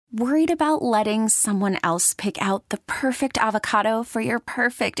Worried about letting someone else pick out the perfect avocado for your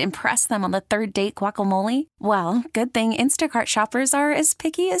perfect impress them on the third date guacamole? Well, good thing Instacart shoppers are as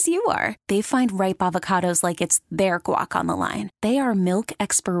picky as you are. They find ripe avocados like it's their guac on the line. They are milk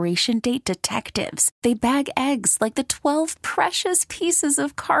expiration date detectives. They bag eggs like the 12 precious pieces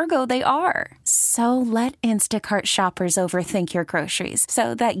of cargo they are. So let Instacart shoppers overthink your groceries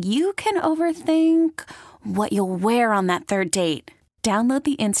so that you can overthink what you'll wear on that third date. Download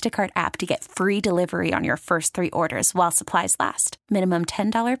the Instacart app to get free delivery on your first 3 orders while supplies last. Minimum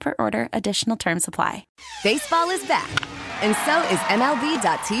 $10 per order. Additional terms apply. Baseball is back, and so is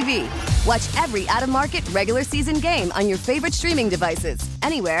MLB.tv. Watch every out-of-market regular season game on your favorite streaming devices.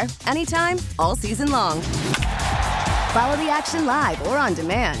 Anywhere, anytime, all season long. Follow the action live or on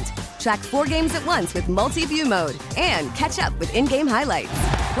demand. Track 4 games at once with multi-view mode and catch up with in-game highlights.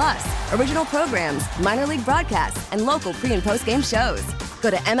 Plus, original programs, minor league broadcasts, and local pre- and post-game shows. Go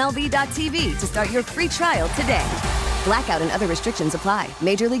to MLB.tv to start your free trial today. Blackout and other restrictions apply.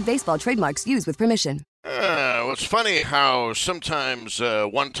 Major League Baseball trademarks used with permission. Well, it's funny how sometimes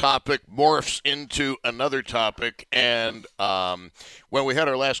one topic morphs into another topic. And when we had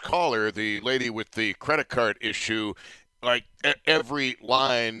our last caller, the lady with the credit card issue, like every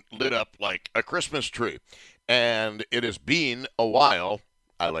line lit up like a Christmas tree. And it has been a while.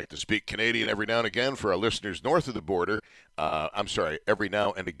 I like to speak Canadian every now and again for our listeners north of the border. I'm sorry, every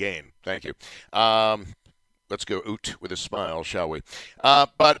now and again. Thank you. Let's go oot with a smile, shall we?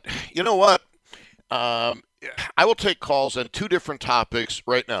 But you know what? I will take calls on 2 different topics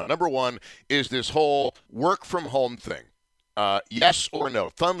right now. Number one is this whole work from home thing. Yes or no,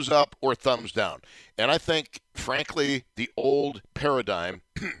 thumbs up or thumbs down. And I think, frankly, the old paradigm,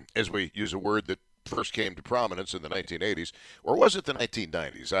 as we use a word that first came to prominence in the 1980s, or was it the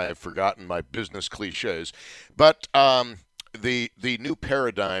 1990s? I have forgotten my business cliches. But the new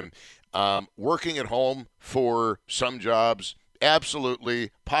paradigm, working at home for some jobs, absolutely,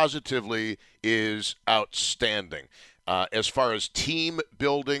 positively is outstanding. As far as team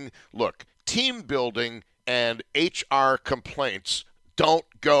building, look, team building and HR complaints don't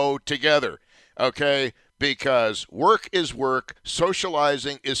go together, okay? Because work is work,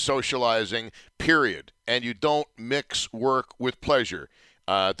 socializing is socializing, period. And you don't mix work with pleasure.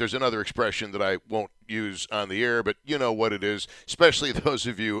 There's another expression that I won't use on the air, but you know what it is, especially those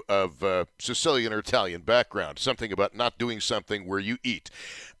of you of Sicilian or Italian background. Something about not doing something where you eat.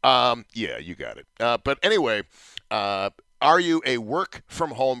 Yeah, you got it. But anyway, are you a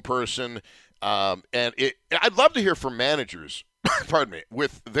work-from-home person? I'd love to hear from managers, pardon me,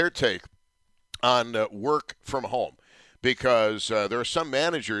 with their take on work from home, because there are some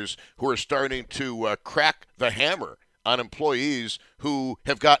managers who are starting to crack the hammer on employees who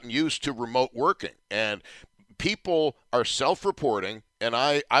have gotten used to remote working. And people are self-reporting, and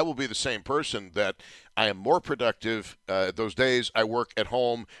I will be the same person, that I am more productive those days I work at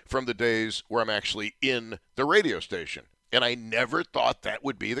home from the days where I'm actually in the radio station. And I never thought that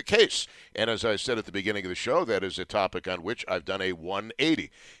would be the case. And as I said at the beginning of the show, that is a topic on which I've done a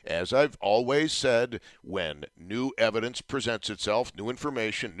 180. As I've always said, when new evidence presents itself, new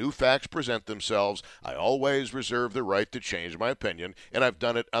information, new facts present themselves, I always reserve the right to change my opinion. And I've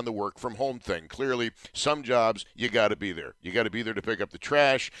done it on the work from home thing. Clearly, some jobs, you got to be there. You got to be there to pick up the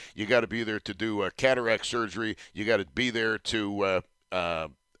trash. You got to be there to do cataract surgery. You got to be there to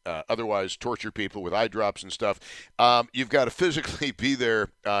otherwise torture people with eye drops and stuff. You've got to physically be there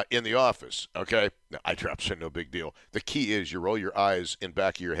in the office, okay? Now, eye drops are no big deal. The key is you roll your eyes in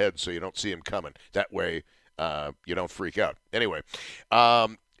back of your head so you don't see them coming. That way you don't freak out. Anyway,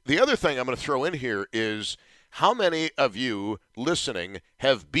 the other thing I'm going to throw in here is, how many of you listening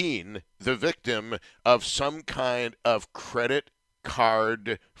have been the victim of some kind of credit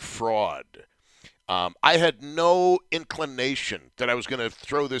card fraud? I had no inclination that I was going to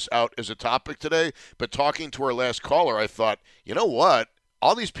throw this out as a topic today, but talking to our last caller, I thought, you know what?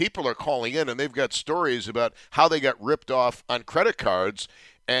 All these people are calling in, and they've got stories about how they got ripped off on credit cards.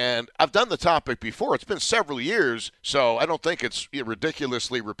 And I've done the topic before. It's been several years, so I don't think it's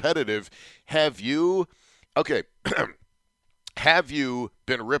ridiculously repetitive. Have you have you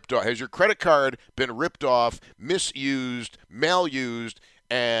been ripped off? Has your credit card been ripped off, misused, malused,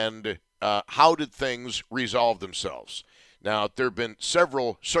 and how did things resolve themselves? Now, there have been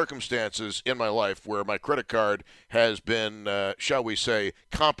several circumstances in my life where my credit card has been, shall we say,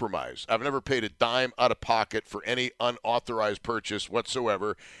 compromised. I've never paid a dime out of pocket for any unauthorized purchase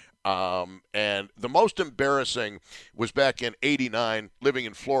whatsoever. And the most embarrassing was back in '89, living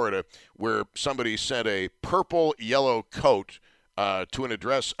in Florida, where somebody sent a purple-yellow coat to an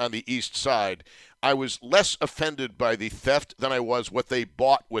address on the east side, I was less offended by the theft than I was what they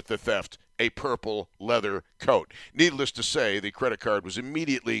bought with the theft, a purple leather coat. Needless to say, the credit card was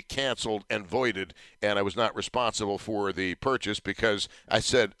immediately canceled and voided, and I was not responsible for the purchase because I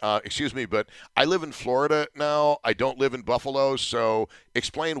said, excuse me, but I live in Florida now. I don't live in Buffalo, so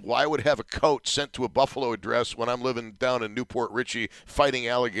explain why I would have a coat sent to a Buffalo address when I'm living down in Newport Richey fighting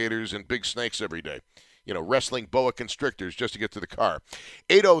alligators and big snakes every day. Wrestling boa constrictors just to get to the car.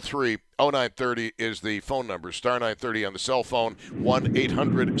 803-0930 is the phone number. Star 930 on the cell phone.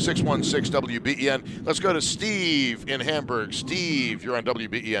 1-800-616-WBEN. Let's go to Steve in Hamburg. Steve, you're on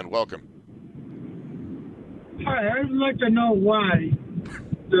WBEN. Welcome. Hi, I'd like to know why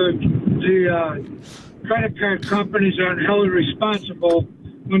the credit card companies aren't held responsible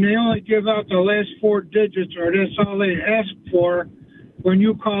when they only give out the last four digits, or that's all they ask for when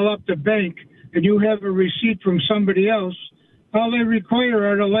you call up the bank and you have a receipt from somebody else. All they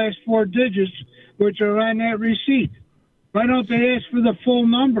require are the last four digits, which are on that receipt. Why don't they ask for the full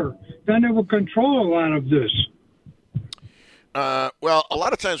number? Then it will control a lot of this. Well, a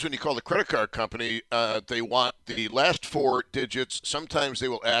lot of times when you call the credit card company, they want the last four digits. Sometimes they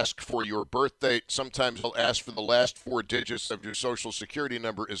will ask for your birth date. Sometimes they'll ask for the last four digits of your social security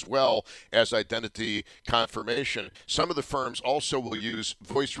number as well as identity confirmation. Some of the firms also will use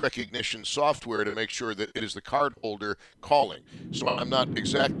voice recognition software to make sure that it is the cardholder calling. So I'm not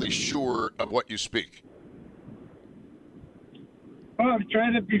exactly sure of what you speak. Well, I've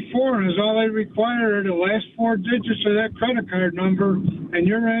tried it before, and all they require are the last four digits of that credit card number, and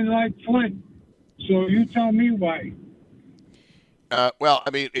you're in like Flint. So you tell me why. Well, I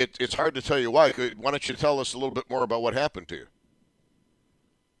mean, it's hard to tell you why. Why don't you tell us a little bit more about what happened to you?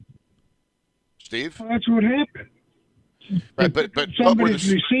 Steve? Well, that's what happened. Right, but what were the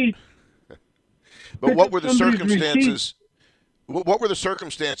receipt? But what were the circumstances? What were the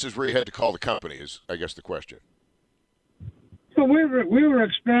circumstances where you had to call the company? Is I guess the question. Well, we were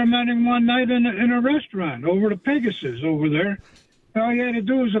experimenting one night in a restaurant over the Pegasus over there. And all you had to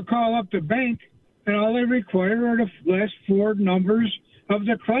do was to call up the bank, and all they require are the last four numbers of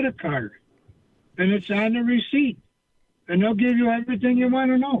the credit card, and it's on the receipt, and they'll give you everything you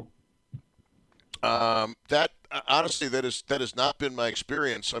want to know. That honestly, that has not been my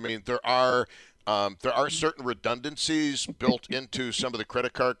experience. I mean, there are certain redundancies built into some of the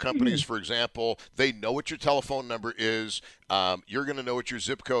credit card companies. For example, they know what your telephone number is. You're going to know what your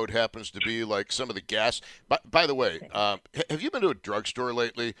zip code happens to be, like some of the gas. By the way, have you been to a drugstore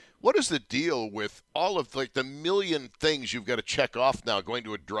lately? What is the deal with all of like the million things you've got to check off now going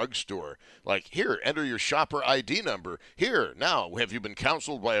to a drugstore? Like, here, enter your shopper ID number. Here, now, have you been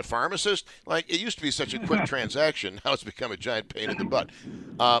counseled by a pharmacist? Like, it used to be such a quick transaction. Now it's become a giant pain in the butt.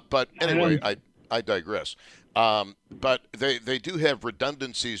 But anyway, I digress. But they do have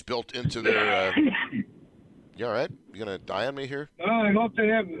redundancies built into their. You all right? You gonna die on me here? I hope they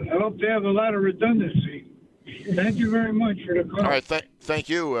have a lot of redundancy. Thank you very much for the call. All right, thank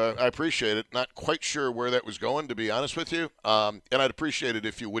you. I appreciate it. Not quite sure where that was going, to be honest with you. And I'd appreciate it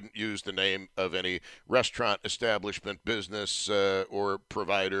if you wouldn't use the name of any restaurant, establishment, business, or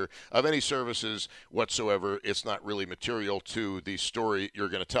provider of any services whatsoever. It's not really material to the story you're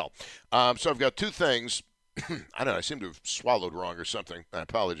going to tell. So I've got two things. I don't know. I seem to have swallowed wrong or something. I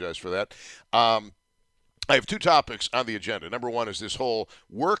apologize for that. I have two topics on the agenda. Number one is this whole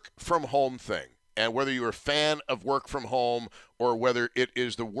work from home thing. And whether you're a fan of work from home or whether it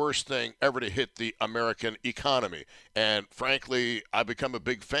is the worst thing ever to hit the American economy. And frankly, I've become a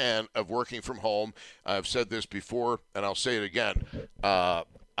big fan of working from home. I've said this before, and I'll say it again. I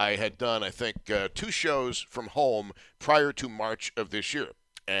had done, I think, 2 shows from home prior to March of this year.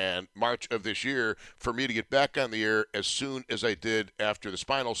 And March of this year, for me to get back on the air as soon as I did after the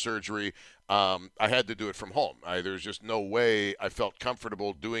spinal surgery, I had to do it from home. There's just no way I felt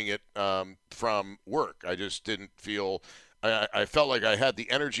comfortable doing it from work. I just didn't feel I felt like I had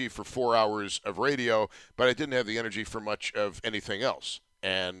the energy for 4 hours of radio, but I didn't have the energy for much of anything else.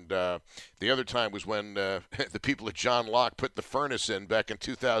 And the other time was when the people at John Locke put the furnace in back in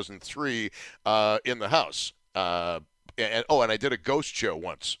 2003 in the house. And I did a ghost show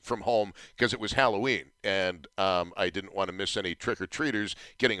once from home because it was Halloween, and I didn't want to miss any trick-or-treaters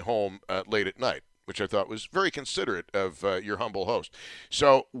getting home late at night, which I thought was very considerate of your humble host.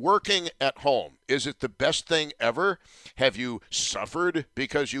 So working at home, is it the best thing ever? Have you suffered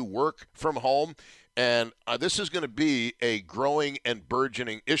because you work from home? And this is going to be a growing and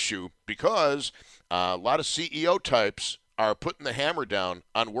burgeoning issue because a lot of CEO types are putting the hammer down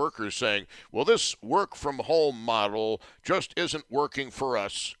on workers saying, well, this work from home model just isn't working for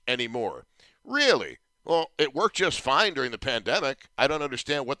us anymore. Really? Well, it worked just fine during the pandemic. I don't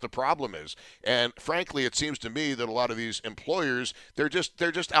understand what the problem is. And frankly, it seems to me that a lot of these employers, they're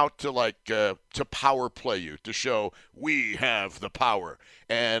just out to to power play you, to show we have the power.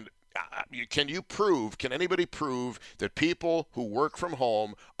 And can anybody prove that people who work from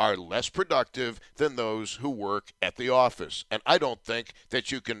home are less productive than those who work at the office? And I don't think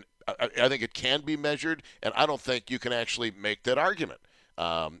that you can. I think it can be measured, and I don't think you can actually make that argument.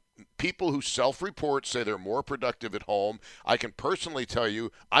 Um, People who self-report say they're more productive at home. I can personally tell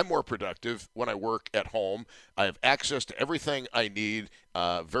you I'm more productive when I work at home. I have access to everything I need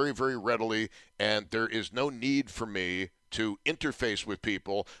very, very readily, and there is no need for me to interface with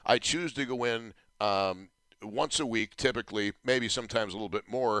people. I choose to go in once a week, typically, maybe sometimes a little bit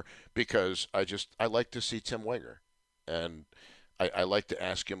more, because I like to see Tim Wenger, and I like to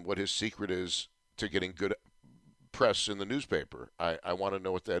ask him what his secret is to getting good press in the newspaper. I want to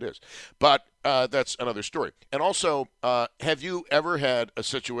know what that is. But that's another story. And also, have you ever had a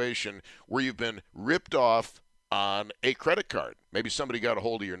situation where you've been ripped off on a credit card? Maybe somebody got a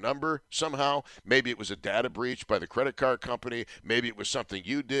hold of your number somehow. Maybe it was a data breach by the credit card company. Maybe it was something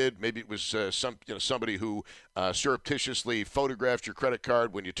you did. Maybe it was somebody who surreptitiously photographed your credit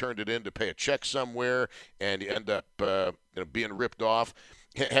card when you turned it in to pay a check somewhere, and you end up being ripped off.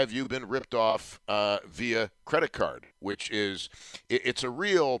 Have you been ripped off via credit card, which is it's a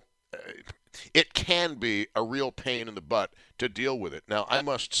real it can be a real pain in the butt to deal with it. Now, I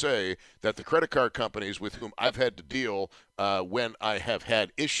must say that the credit card companies with whom I've had to deal when I have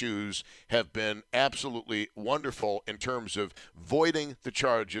had issues have been absolutely wonderful in terms of voiding the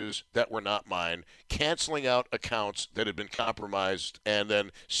charges that were not mine, canceling out accounts that had been compromised, and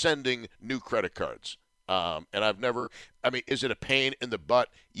then sending new credit cards. And I've never, I mean, is it a pain in the butt?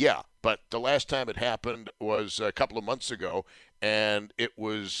 Yeah. But the last time it happened was a couple of months ago, and it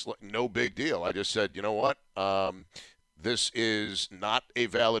was no big deal. I just said, you know what? This is not a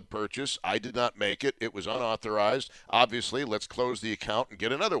valid purchase. I did not make it. It was unauthorized. Obviously, let's close the account and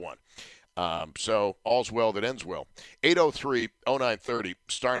get another one. So all's well that ends well. 803-0930,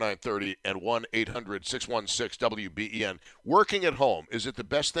 star 930, and 1-800-616-WBEN. Working at home, is it the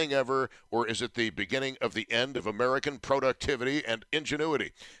best thing ever, or is it the beginning of the end of American productivity and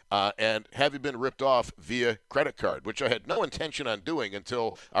ingenuity? And have you been ripped off via credit card, which I had no intention on doing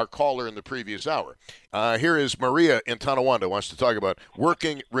until our caller in the previous hour. Here is Maria in Tonawanda, wants to talk about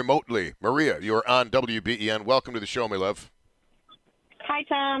working remotely. Maria, you're on WBEN. Welcome to the show, my love. Hi,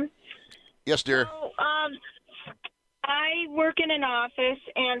 Tom. Yes, dear. So, I work in an office,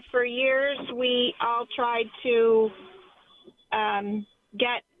 and for years we all tried to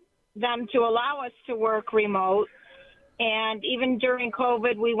get them to allow us to work remote. And even during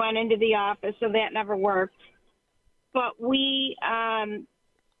COVID, we went into the office, so that never worked. But we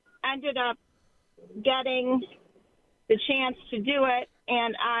ended up getting the chance to do it,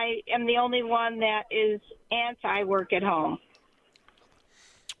 and I am the only one that is anti-work at home.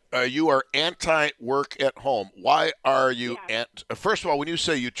 You are anti-work at home. Why are you First of all, when you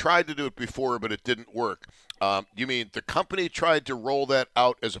say you tried to do it before but it didn't work, you mean the company tried to roll that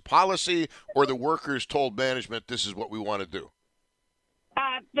out as a policy, or the workers told management this is what we want to do?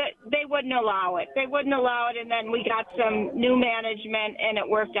 They wouldn't allow it. They wouldn't allow it, and then we got some new management, and it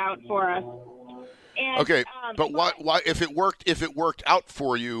worked out for us. And, okay, but why? If it worked out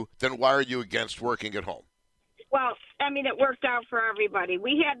for you, then why are you against working at home? Well, I mean, it worked out for everybody.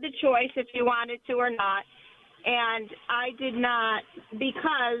 We had the choice if you wanted to or not, and I did not,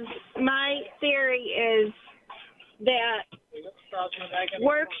 because my theory is that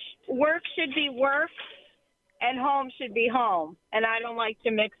work should be work and home should be home, and I don't like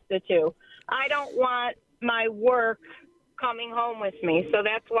to mix the two. I don't want my work coming home with me, so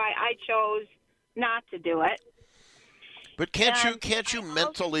that's why I chose not to do it. But can't you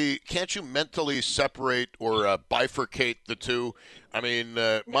mentally separate or bifurcate the two? I mean,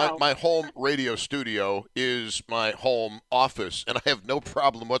 No. my home radio studio is my home office, and I have no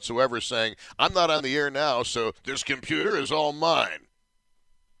problem whatsoever saying I'm not on the air now, so this computer is all mine.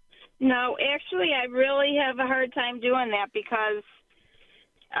 No, actually, I really have a hard time doing that because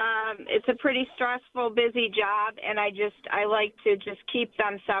it's a pretty stressful, busy job, and I like to just keep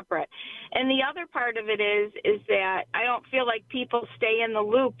them separate. And the other part of it is that I don't feel like people stay in the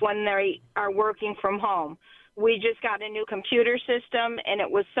loop when they are working from home. We just got a new computer system, and it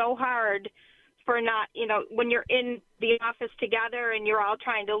was so hard for when you're in the office together and you're all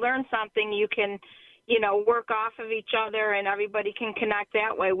trying to learn something, you can, work off of each other and everybody can connect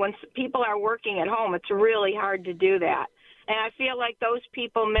that way. When people are working at home, it's really hard to do that. And I feel like those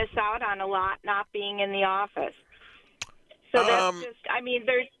people miss out on a lot not being in the office. So that's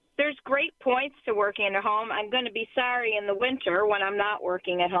there's great points to working at home. I'm going to be sorry in the winter when I'm not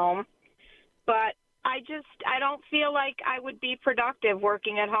working at home, but I don't feel like I would be productive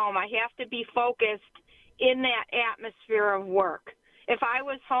working at home. I have to be focused in that atmosphere of work. If I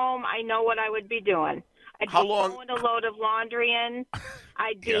was home, I know what I would be doing. I'd be throwing a load of laundry in.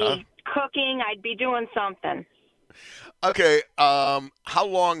 I'd be cooking. I'd be doing something. Okay. How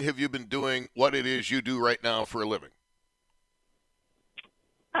long have you been doing what it is you do right now for a living?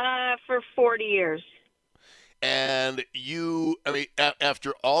 For 40 years. And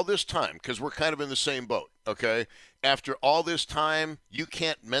after all this time, because we're kind of in the same boat, okay? After all this time, you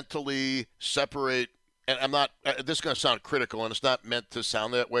can't mentally separate, and I'm not, this is going to sound critical, and it's not meant to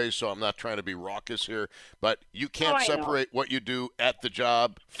sound that way, so I'm not trying to be raucous here, but you can't separate what you do at the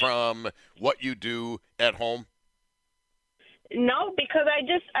job from what you do at home? No, because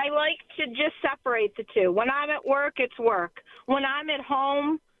I like to just separate the two. When I'm at work, it's work. When I'm at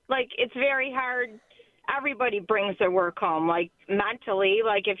home, it's very hard. Everybody brings their work home, mentally,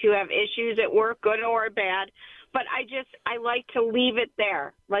 if you have issues at work, good or bad. But I like to leave it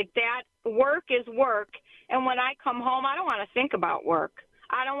there. That work is work. And when I come home, I don't want to think about work.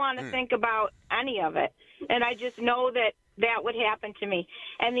 I don't want to think about any of it. And I just know that would happen to me.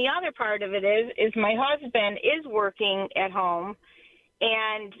 And the other part of it is my husband is working at home,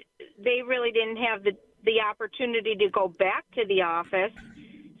 and they really didn't have the opportunity to go back to the office.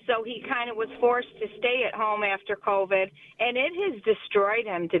 So he kind of was forced to stay at home after COVID, and it has destroyed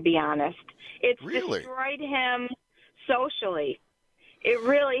him, to be honest. It's destroyed him socially. It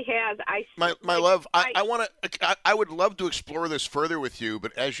really has. My love, I would love to explore this further with you,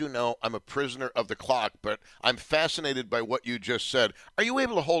 but as you know, I'm a prisoner of the clock, but I'm fascinated by what you just said. Are you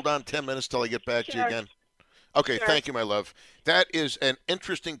able to hold on 10 minutes till I get back to you again? Okay, thank you, my love. That is an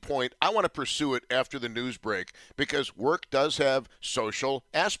interesting point. I want to pursue it after the news break because work does have social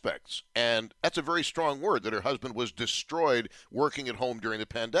aspects. And that's a very strong word that her husband was destroyed working at home during the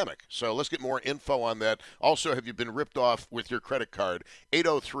pandemic. So let's get more info on that. Also, have you been ripped off with your credit card?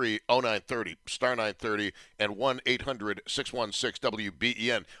 803-0930, star 930, and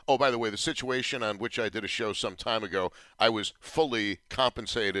 1-800-616-WBEN. Oh, by the way, the situation on which I did a show some time ago, I was fully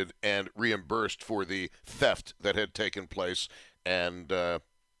compensated and reimbursed for the theft that had taken place. And the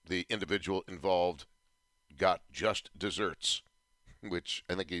individual involved got just desserts, which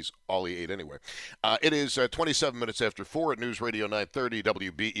I think he's all he ate anyway. It is 27 minutes after 4 at News Radio 930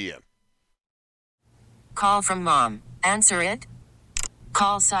 WBEN. Call from mom. Answer it.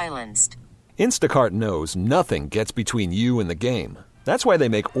 Call silenced. Instacart knows nothing gets between you and the game. That's why they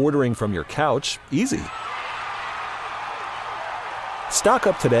make ordering from your couch easy. Stock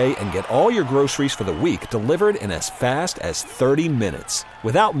up today and get all your groceries for the week delivered in as fast as 30 minutes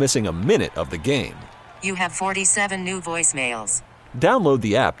without missing a minute of the game. You have 47 new voicemails. Download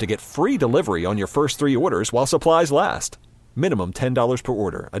the app to get free delivery on your first 3 orders while supplies last. Minimum $10 per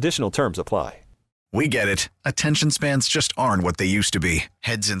order. Additional terms apply. We get it. Attention spans just aren't what they used to be.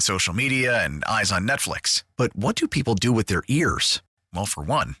 Heads in social media and eyes on Netflix. But what do people do with their ears? Well, for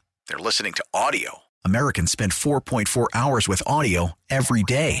one, they're listening to audio. Americans spend 4.4 hours with audio every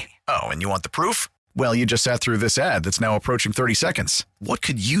day. Oh, and you want the proof? Well, you just sat through this ad that's now approaching 30 seconds. What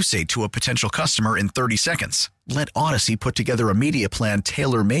could you say to a potential customer in 30 seconds? Let Odyssey put together a media plan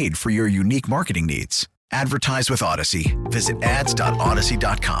tailor-made for your unique marketing needs. Advertise with Odyssey. Visit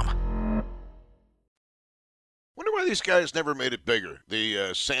ads.odyssey.com. Wonder why these guys never made it bigger.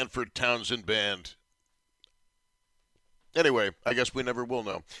 The Sanford Townsend Band. Anyway, I guess we never will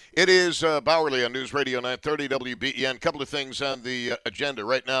know. It is Bauerle on News Radio 930 WBEN. A couple of things on the agenda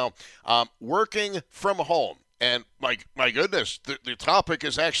right now. Working from home. And my goodness, the topic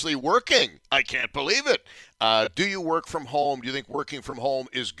is actually working. I can't believe it. Do you work from home? Do you think working from home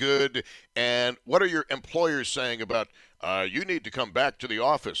is good? And what are your employers saying about you need to come back to the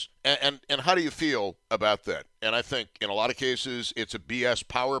office? And how do you feel about that? And I think in a lot of cases it's a BS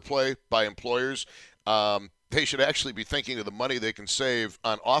power play by employers. They should actually be thinking of the money they can save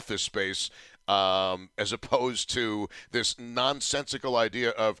on office space as opposed to this nonsensical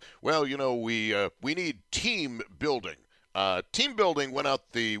idea of, well, you know, we need team building. Team building went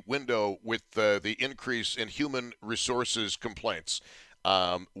out the window with the increase in human resources complaints.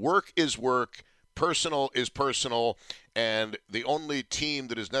 Work is work. Personal is personal. And the only team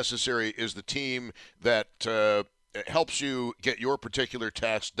that is necessary is the team that helps you get your particular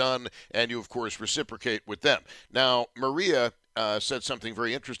task done, and you, of course, reciprocate with them. Now, Maria said something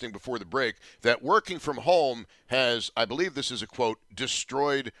very interesting before the break, that working from home has, I believe this is a quote,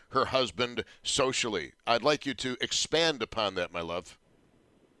 destroyed her husband socially. I'd like you to expand upon that, my love.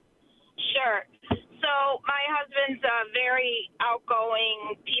 Sure. So So my husband's a very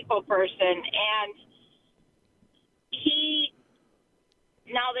outgoing people person, and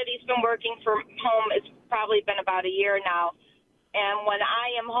now that he's been working from home, it's probably been about a year now. And when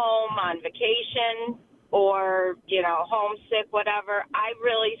I am home on vacation or, homesick, whatever, I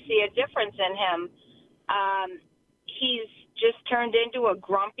really see a difference in him. He's just turned into a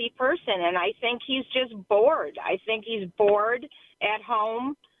grumpy person, and I think he's just bored. I think he's bored at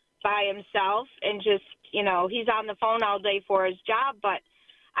home by himself and just, he's on the phone all day for his job, but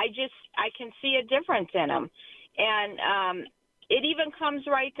I can see a difference in him. And it even comes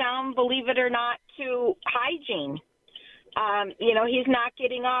right down, believe it or not, to hygiene. He's not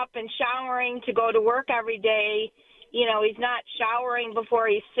getting up and showering to go to work every day. He's not showering before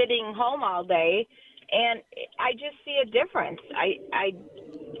he's sitting home all day. And I just see a difference. I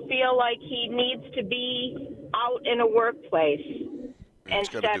feel like he needs to be out in a workplace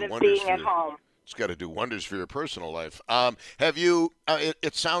instead of being at home. It's got to do wonders for your personal life. Have you,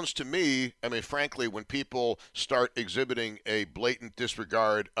 it sounds to me, frankly, when people start exhibiting a blatant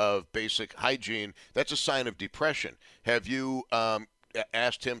disregard of basic hygiene, that's a sign of depression. Have you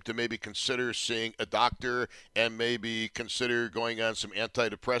asked him to maybe consider seeing a doctor and maybe consider going on some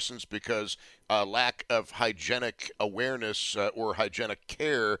antidepressants because lack of hygienic awareness or hygienic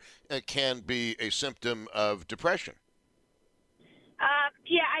care can be a symptom of depression?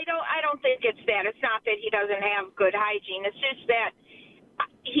 I don't think it's that. It's not that he doesn't have good hygiene. It's just that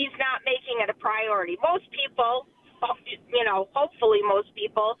he's not making it a priority. Most people, hopefully most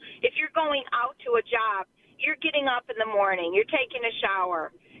people, if you're going out to a job, you're getting up in the morning, you're taking a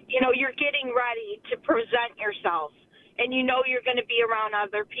shower, you're getting ready to present yourself, and you're going to be around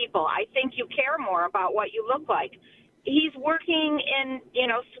other people. I think you care more about what you look like. He's working in,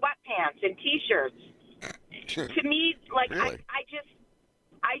 sweatpants and T-shirts. To me, really?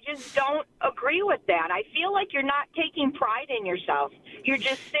 I just don't agree with that. I feel like you're not taking pride in yourself. You're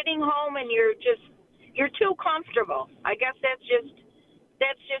just sitting home and you're too comfortable. I guess that's just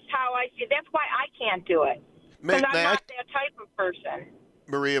how I feel. That's why I can't do it. Because I'm not that type of person.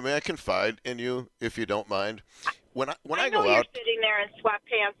 Maria, may I confide in you, if you don't mind? When I go out, you're sitting there in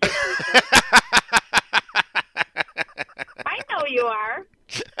sweatpants. I know you are.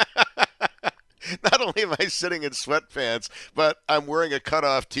 Not only am I sitting in sweatpants, but I'm wearing a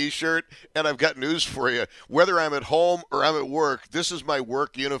cutoff T-shirt, and I've got news for you. Whether I'm at home or I'm at work, this is my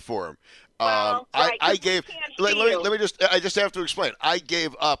work uniform. Well, right, I just have to explain. I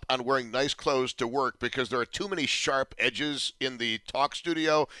gave up on wearing nice clothes to work because there are too many sharp edges in the talk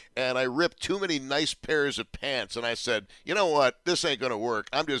studio, and I ripped too many nice pairs of pants. And I said, you know what? This ain't going to work.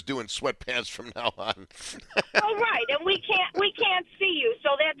 I'm just doing sweatpants from now on. Well, right, and we can't see you, so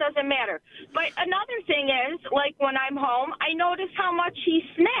that doesn't matter. But another thing is, like when I'm home, I notice how much he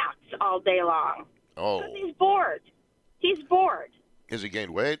snacks all day long. Oh. Because he's bored. He's bored. Has he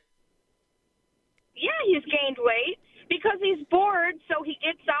gained weight? Yeah, he's gained weight because he's bored. So he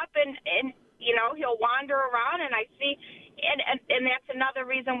gets up and he'll wander around, and I see, and that's another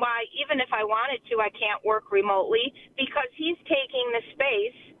reason why even if I wanted to, I can't work remotely because he's taking the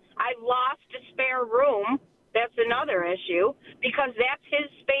space. I've lost a spare room. That's another issue because that's his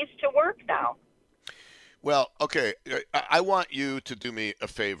space to work now. Well, okay, I want you to do me a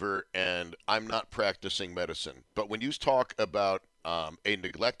favor, and I'm not practicing medicine, but when you talk about a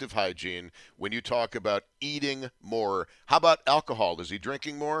neglect of hygiene, when you talk about eating more, how about alcohol? Is he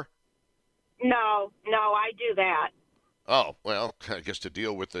drinking more? No, I do that. Oh, well, I guess to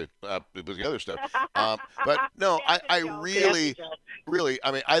deal with the other stuff. But no, I really,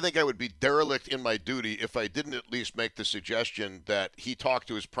 I think I would be derelict in my duty if I didn't at least make the suggestion that he talk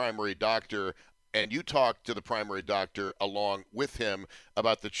to his primary doctor and you talk to the primary doctor along with him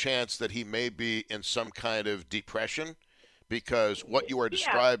about the chance that he may be in some kind of depression, because what you are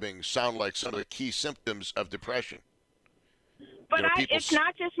describing sound like some of the key symptoms of depression. But it's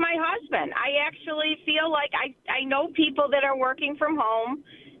not just my husband. I actually feel like I know people that are working from home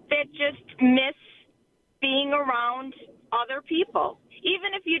that just miss being around other people.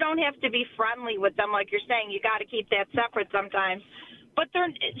 Even if you don't have to be friendly with them, like you're saying, you got to keep that separate sometimes. But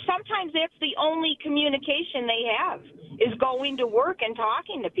sometimes that's the only communication they have is going to work and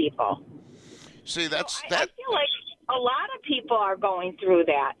talking to people. See, I feel like a lot of people are going through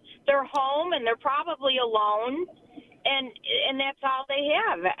that. They're home and they're probably alone, and that's all they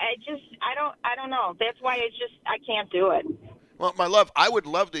have. I don't know. That's why I can't do it. Well, my love, I would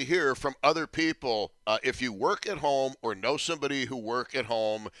love to hear from other people. If you work at home or know somebody who work at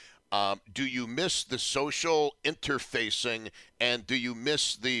home, do you miss the social interfacing, and do you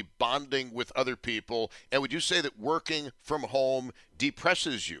miss the bonding with other people? And would you say that working from home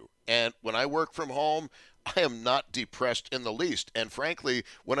depresses you? And when I work from home, I am not depressed in the least. And frankly,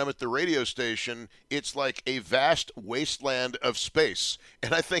 when I'm at the radio station, it's like a vast wasteland of space.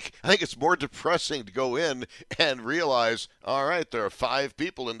 And I think it's more depressing to go in and realize, all right, there are 5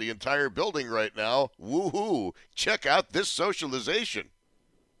 people in the entire building right now. Woohoo! Check out this socialization.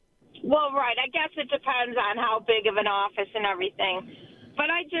 Well, right. I guess it depends on how big of an office and everything.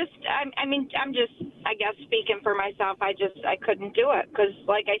 But I guess speaking for myself, I couldn't do it because,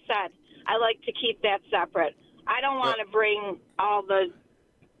 like I said, I like to keep that separate. I don't want to bring all the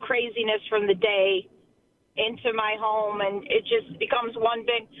craziness from the day into my home, and it just becomes one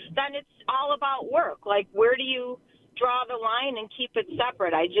big. Then it's all about work. Like, where do you draw the line and keep it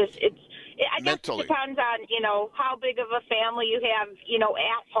separate? I guess it depends on how big of a family you have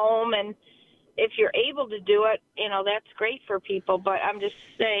at home, and if you're able to do it, that's great for people. But I'm just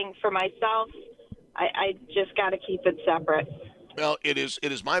saying for myself, I just got to keep it separate. Well, it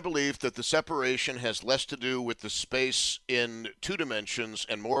is my belief that the separation has less to do with the space in 2 dimensions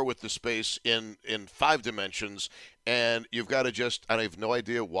and more with the space in 5 dimensions. And you've got to I have no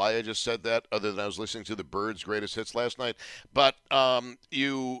idea why I just said that, other than I was listening to the Byrds' greatest hits last night. But I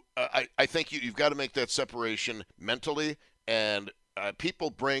think you've got to make that separation mentally. And people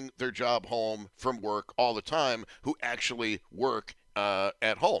bring their job home from work all the time who actually work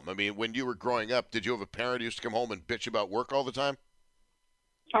at home. I mean, when you were growing up, did you have a parent who used to come home and bitch about work all the time?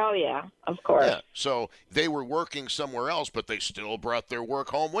 Oh, yeah, of course. Yeah, so they were working somewhere else, but they still brought their work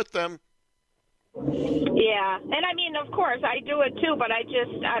home with them. Yeah, and I mean, of course, I do it too, but I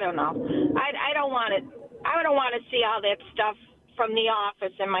don't know. I don't want it. I don't want to see all that stuff from the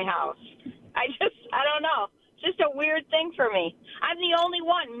office in my house. I don't know. It's just a weird thing for me. I'm the only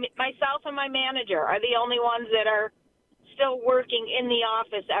one, myself and my manager are the only ones that are still working in the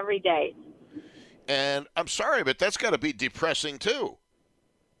office every day. And I'm sorry, but that's got to be depressing too.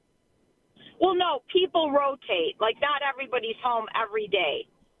 Well, no, people rotate. Like, not everybody's home every day.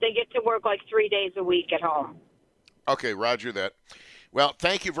 They get to work like 3 days a week at home. Okay, roger that. Well,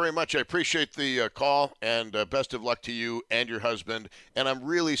 thank you very much. I appreciate the call, and best of luck to you and your husband. And I'm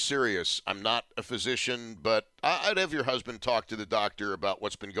really serious. I'm not a physician, but I'd have your husband talk to the doctor about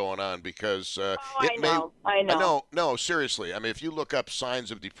what's been going on, because I know. No, seriously. I mean, if you look up signs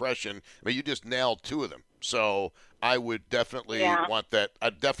of depression, I mean, you just nailed 2 of them. So I would definitely want that. I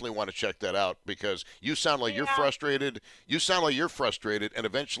definitely want to check that out, because you sound like you're frustrated. You sound like you're frustrated, and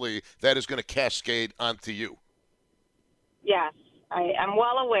eventually that is going to cascade onto you. Yes. I'm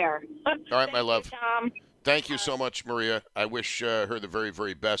well aware. All right, my love. Tom. Thank you so much, Maria. I wish her the very,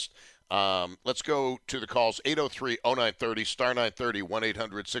 very best. Let's go to the calls. 803-0930, star 930,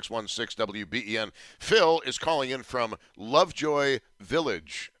 1-800-616-WBEN. Phil is calling in from Lovejoy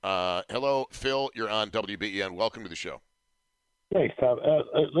Village. Hello, Phil. You're on WBEN. Welcome to the show. Thanks, Tom.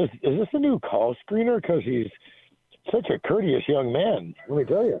 Is this a new call screener? Because he's such a courteous young man, let me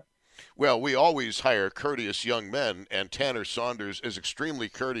tell you. Well, we always hire courteous young men, and Tanner Saunders is extremely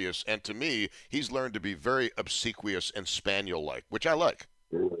courteous, and to me, he's learned to be very obsequious and spaniel-like, which I like.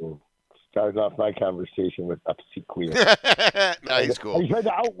 Starting off my conversation with obsequious. No, he's cool. Are you trying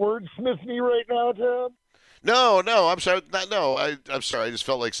to out-wordsmith me right now, Tom? No, I'm sorry. I'm sorry. I just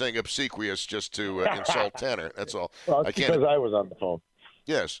felt like saying obsequious just to insult Tanner. That's all. Well, it's because I was on the phone.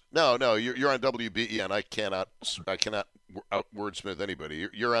 Yes. No. You're on WBEN. I cannot out wordsmith anybody.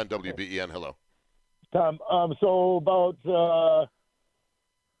 You're on WBEN. Hello, Tom. So about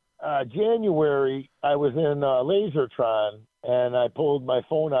January, I was in Lasertron, and I pulled my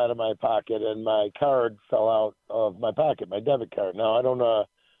phone out of my pocket, and my card fell out of my pocket, my debit card. Now I don't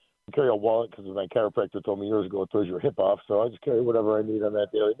carry a wallet because my chiropractor told me years ago it throws your hip off, so I just carry whatever I need on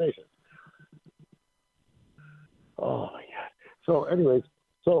that daily basis. Oh my God. So, anyways,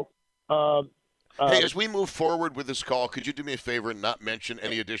 hey, as we move forward with this call, could you do me a favor and not mention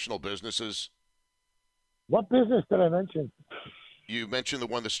any additional businesses? What business did I mention? You mentioned the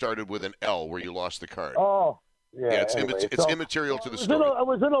one that started with an L, where you lost the card. Oh, yeah. It's immaterial to the story. I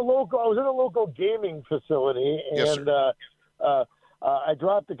was in a local gaming facility, and yes, I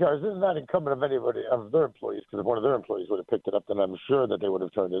dropped the card. This is not incumbent of anybody of their employees, because if one of their employees would have picked it up, then I'm sure that they would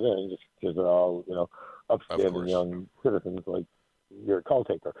have turned it in, just because they're all upstanding young citizens like your call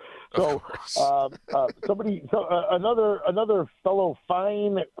taker. So another fellow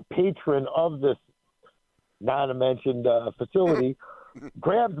fine patron of this non-mentioned facility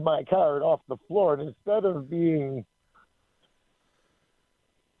grabs my card off the floor, and instead of being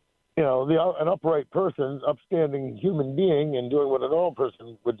an upright person, upstanding human being, and doing what a normal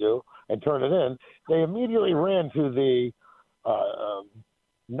person would do and turn it in, they immediately ran to the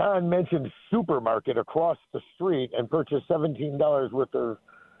non-mentioned supermarket across the street and purchased $17 worth of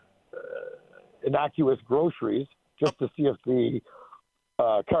innocuous groceries just to see if the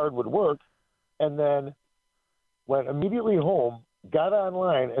card would work, and then went immediately home, got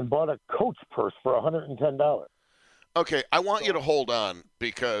online, and bought a Coach purse for $110. Okay, I want you to hold on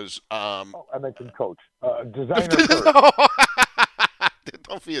because I mentioned Coach. Designer purse. No.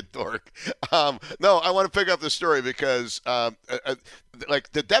 Don't be a dork. No, I want to pick up the story because,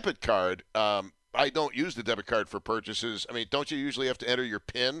 like the debit card, I don't use the debit card for purchases. I mean, don't you usually have to enter your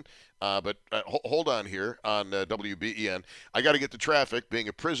PIN? But hold on here on WBEN. I got to get to traffic, being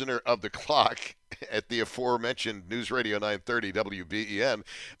a prisoner of the clock at the aforementioned News Radio 930 WBEN.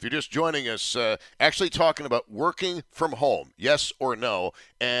 If you're just joining us, actually talking about working from home, yes or no,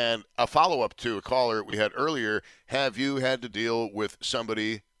 and a follow-up to a caller we had earlier. Have you had to deal with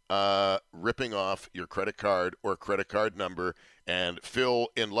somebody ripping off your credit card or credit card number? And Phil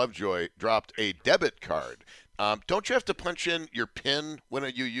in Lovejoy dropped a debit card. Don't you have to punch in your PIN when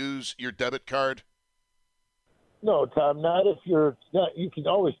you use your debit card? No, Tom, not if you're not. You can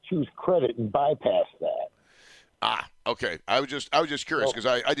always choose credit and bypass that. Ah, okay. I was just curious because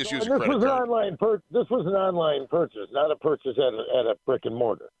I just use a credit card. This was an online purchase, not a purchase at a brick and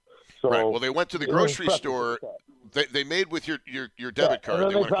mortar. So, right. Well, they went to the grocery store. They made with your debit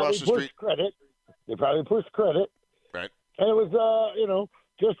card. They went across the street. Credit. They probably pushed credit. Right. And it was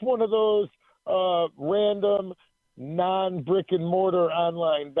just one of those random non-brick and mortar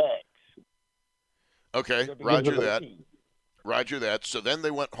online banks. Okay, roger that. So then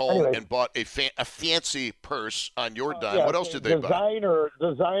they went home and bought a fancy purse on your dime. What else did they buy?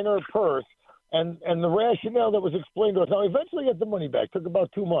 Designer purse, and the rationale that was explained to us. Now, eventually got the money back. Took about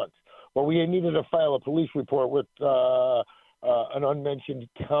 2 months. But we needed to file a police report with an unmentioned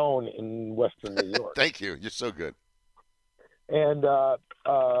town in western New York. Thank you. You're so good. And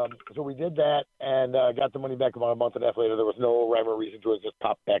so we did that and got the money back about a month and a half later. There was no rhyme or reason to it. Just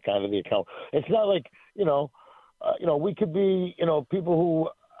popped back onto the account. It's not like, we could be, people who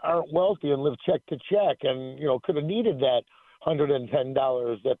aren't wealthy and live check to check and, could have needed that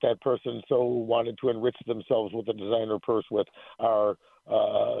 $110 that person so wanted to enrich themselves with a designer purse with our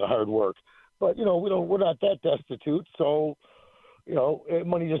hard work. But, we're not that destitute. So,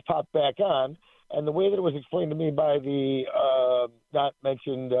 money just popped back on. And the way that it was explained to me by the not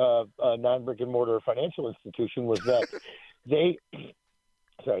mentioned non-brick and mortar financial institution was that they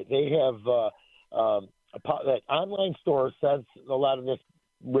have that online store says a lot of this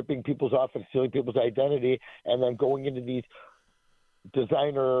ripping people's off and stealing people's identity and then going into these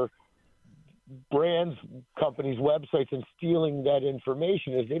designer brands, companies' websites and stealing that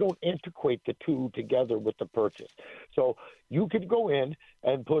information is they don't integrate the two together with the purchase. So you could go in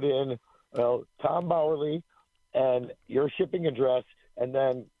and put in Tom Bauerle and your shipping address and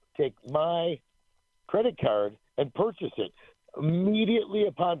then take my credit card and purchase it. Immediately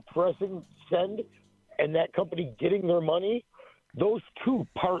upon pressing send and that company getting their money, those two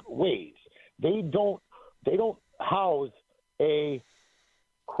part ways. They don't house a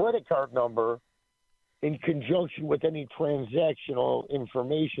credit card number in conjunction with any transactional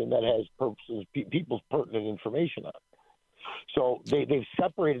information that has people's pertinent information on it. So they've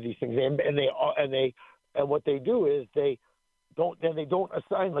separated these things, and what they do is they don't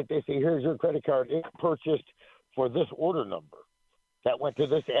assign, like they say, here's your credit card. It's purchased for this order number that went to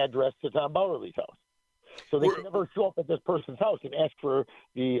this address to Tom Bauerle's house. So they can never show up at this person's house and ask for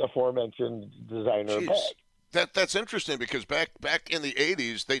the aforementioned designer bag. That's interesting because back in the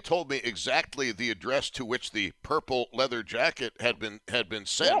 80s, they told me exactly the address to which the purple leather jacket had been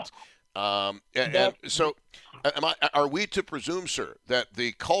sent. Yeah. And so, are we to presume, sir, that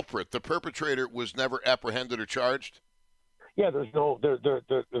the culprit, the perpetrator, was never apprehended or charged? Yeah,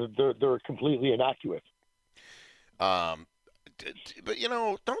 they're completely innocuous. But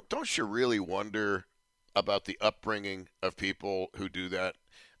don't you really wonder about the upbringing of people who do that?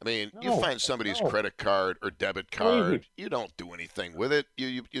 I mean, you find somebody's credit card or debit card, you don't do anything with it.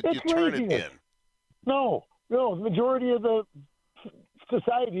 You turn it in. No, the majority of the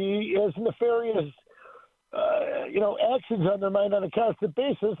society has nefarious, actions on their mind on a constant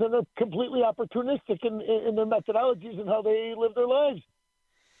basis, and they're completely opportunistic in their methodologies and how they live their lives.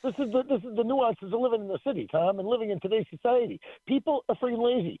 This is the nuances of living in the city, Tom, and living in today's society. People are freaking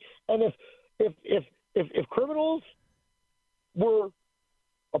lazy, and if criminals were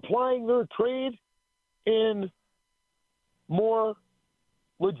applying their trade in more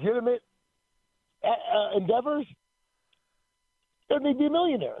legitimate endeavors, then they'd be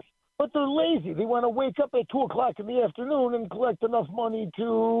millionaires. But they're lazy. They want to wake up at 2 o'clock in the afternoon and collect enough money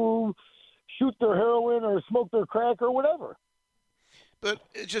to shoot their heroin or smoke their crack or whatever. But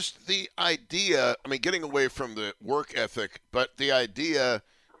just the idea, I mean, getting away from the work ethic, but the idea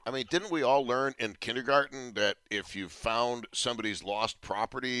I mean, didn't we all learn in kindergarten that if you found somebody's lost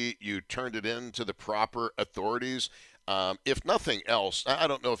property, you turned it in to the proper authorities? If nothing else, I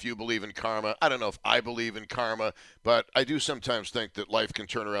don't know if you believe in karma. I don't know if I believe in karma, but I do sometimes think that life can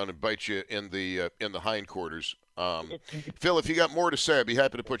turn around and bite you in the hindquarters. Phil, if you got more to say, I'd be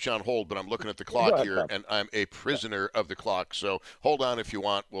happy to put you on hold, but I'm looking at the clock here, and I'm a prisoner of the clock. So hold on if you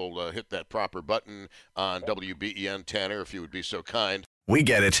want. We'll hit that proper button on WBEN, Tanner, if you would be so kind. We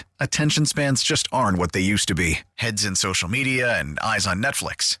get it. Attention spans just aren't what they used to be. Heads in social media and eyes on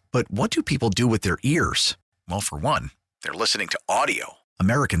Netflix. But what do people do with their ears? Well, for one, they're listening to audio.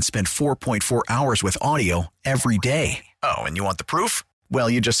 Americans spend 4.4 hours with audio every day. Oh, and you want the proof? Well,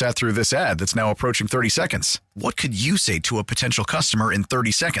 you just sat through this ad that's now approaching 30 seconds. What could you say to a potential customer in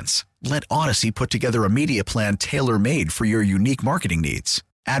 30 seconds? Let Odyssey put together a media plan tailor-made for your unique marketing needs.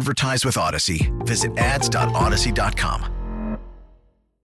 Advertise with Odyssey. Visit ads.odyssey.com.